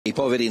I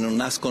poveri non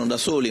nascono da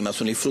soli, ma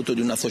sono il frutto di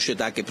una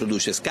società che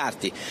produce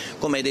scarti.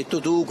 Come hai detto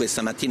tu,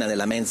 questa mattina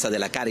nella mensa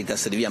della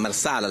Caritas di via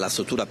Marsala, la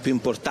struttura più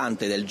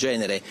importante del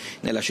genere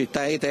nella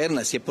città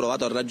eterna, si è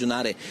provato a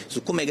ragionare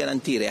su come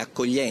garantire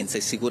accoglienza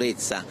e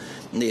sicurezza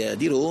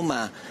di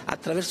Roma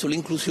attraverso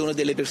l'inclusione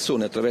delle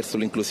persone, attraverso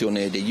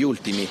l'inclusione degli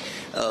ultimi.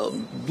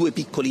 Due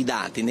piccoli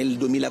dati: nel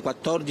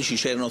 2014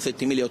 c'erano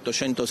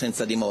 7.800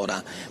 senza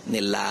dimora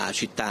nella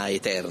città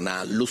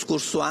eterna, lo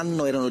scorso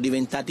anno erano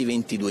diventati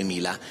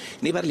 22.000.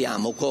 Ne parliamo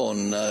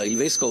con il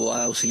vescovo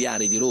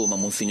ausiliare di Roma,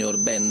 Monsignor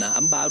Ben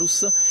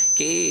Ambarus,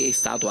 che è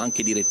stato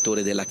anche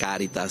direttore della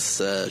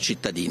Caritas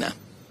cittadina.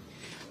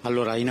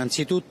 Allora,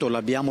 innanzitutto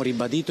l'abbiamo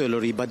ribadito e lo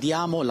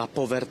ribadiamo: la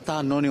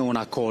povertà non è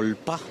una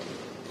colpa,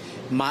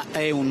 ma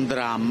è un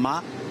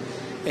dramma,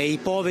 e i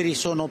poveri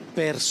sono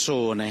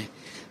persone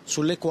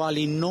sulle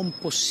quali non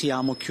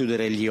possiamo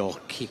chiudere gli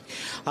occhi.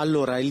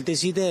 Allora, il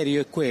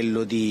desiderio è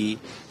quello di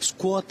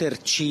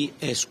scuoterci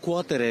e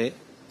scuotere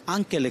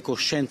anche le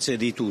coscienze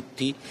di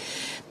tutti,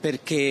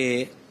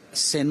 perché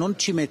se non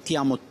ci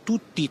mettiamo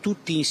tutti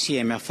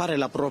insieme a fare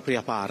la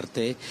propria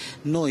parte,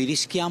 noi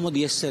rischiamo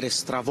di essere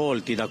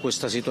stravolti da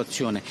questa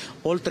situazione,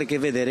 oltre che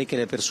vedere che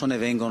le persone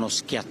vengono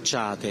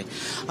schiacciate.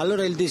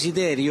 Allora il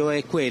desiderio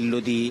è quello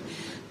di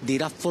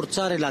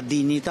rafforzare la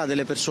dignità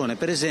delle persone.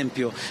 Per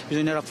esempio,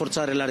 bisogna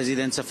rafforzare la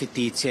residenza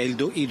fittizia,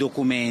 i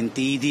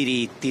documenti, i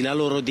diritti, la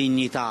loro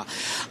dignità,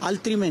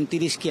 altrimenti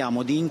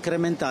rischiamo di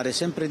incrementare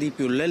sempre di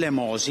più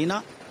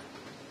l'elemosina,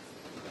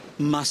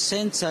 ma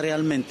senza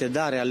realmente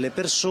dare alle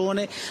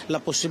persone la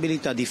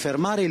possibilità di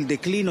fermare il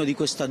declino di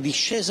questa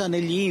discesa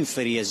negli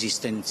inferi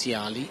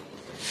esistenziali,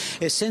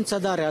 e senza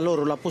dare a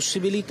loro la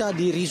possibilità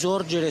di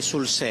risorgere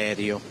sul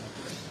serio.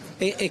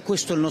 E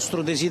questo è il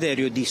nostro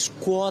desiderio, di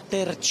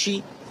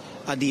scuoterci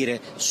a dire: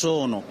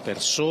 sono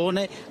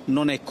persone,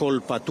 non è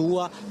colpa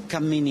tua,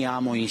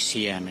 camminiamo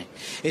insieme.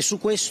 E su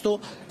questo,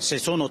 se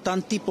sono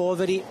tanti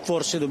poveri,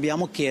 forse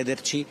dobbiamo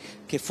chiederci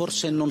che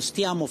forse non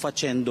stiamo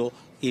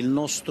facendo il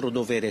nostro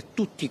dovere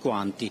tutti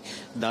quanti,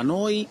 da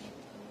noi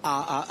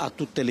a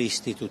tutte le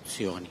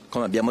istituzioni.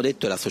 Come abbiamo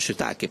detto, è la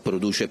società che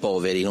produce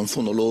poveri, non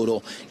sono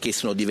loro che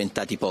sono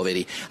diventati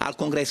poveri. Al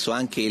congresso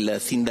anche il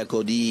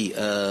sindaco di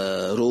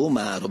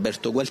Roma,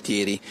 Roberto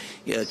Gualtieri,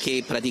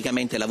 che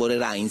praticamente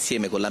lavorerà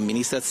insieme con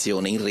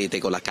l'amministrazione in rete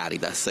con la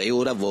Caritas. E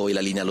ora a voi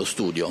la linea allo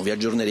studio. Vi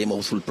aggiorneremo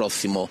sui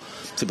prossimi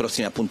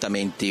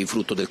appuntamenti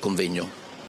frutto del convegno.